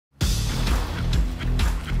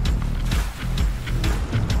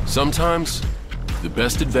Sometimes, the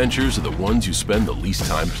best adventures are the ones you spend the least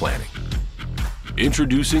time planning.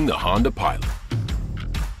 Introducing the Honda Pilot.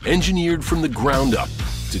 Engineered from the ground up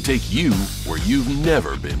to take you where you've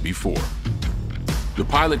never been before. The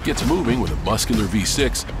Pilot gets moving with a muscular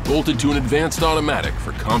V6 bolted to an advanced automatic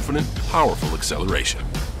for confident, powerful acceleration.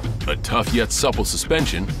 A tough yet supple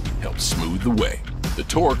suspension helps smooth the way. The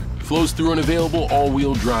torque flows through an available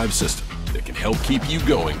all-wheel drive system that can help keep you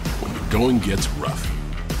going when the going gets rough.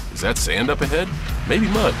 Is that sand up ahead? Maybe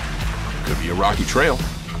mud. Could be a rocky trail.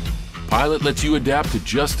 Pilot lets you adapt to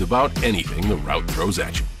just about anything the route throws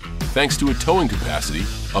at you. Thanks to a towing capacity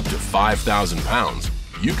up to 5,000 pounds,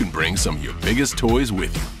 you can bring some of your biggest toys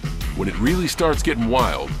with you. When it really starts getting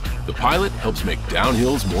wild, the Pilot helps make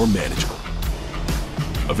downhills more manageable.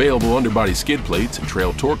 Available underbody skid plates and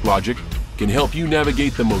trail torque logic can help you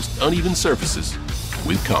navigate the most uneven surfaces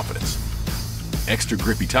with confidence. Extra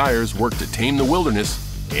grippy tires work to tame the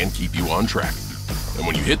wilderness and keep you on track. And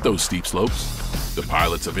when you hit those steep slopes, the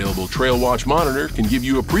Pilot's available Trail Watch monitor can give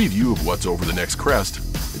you a preview of what's over the next crest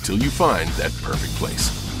until you find that perfect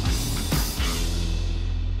place.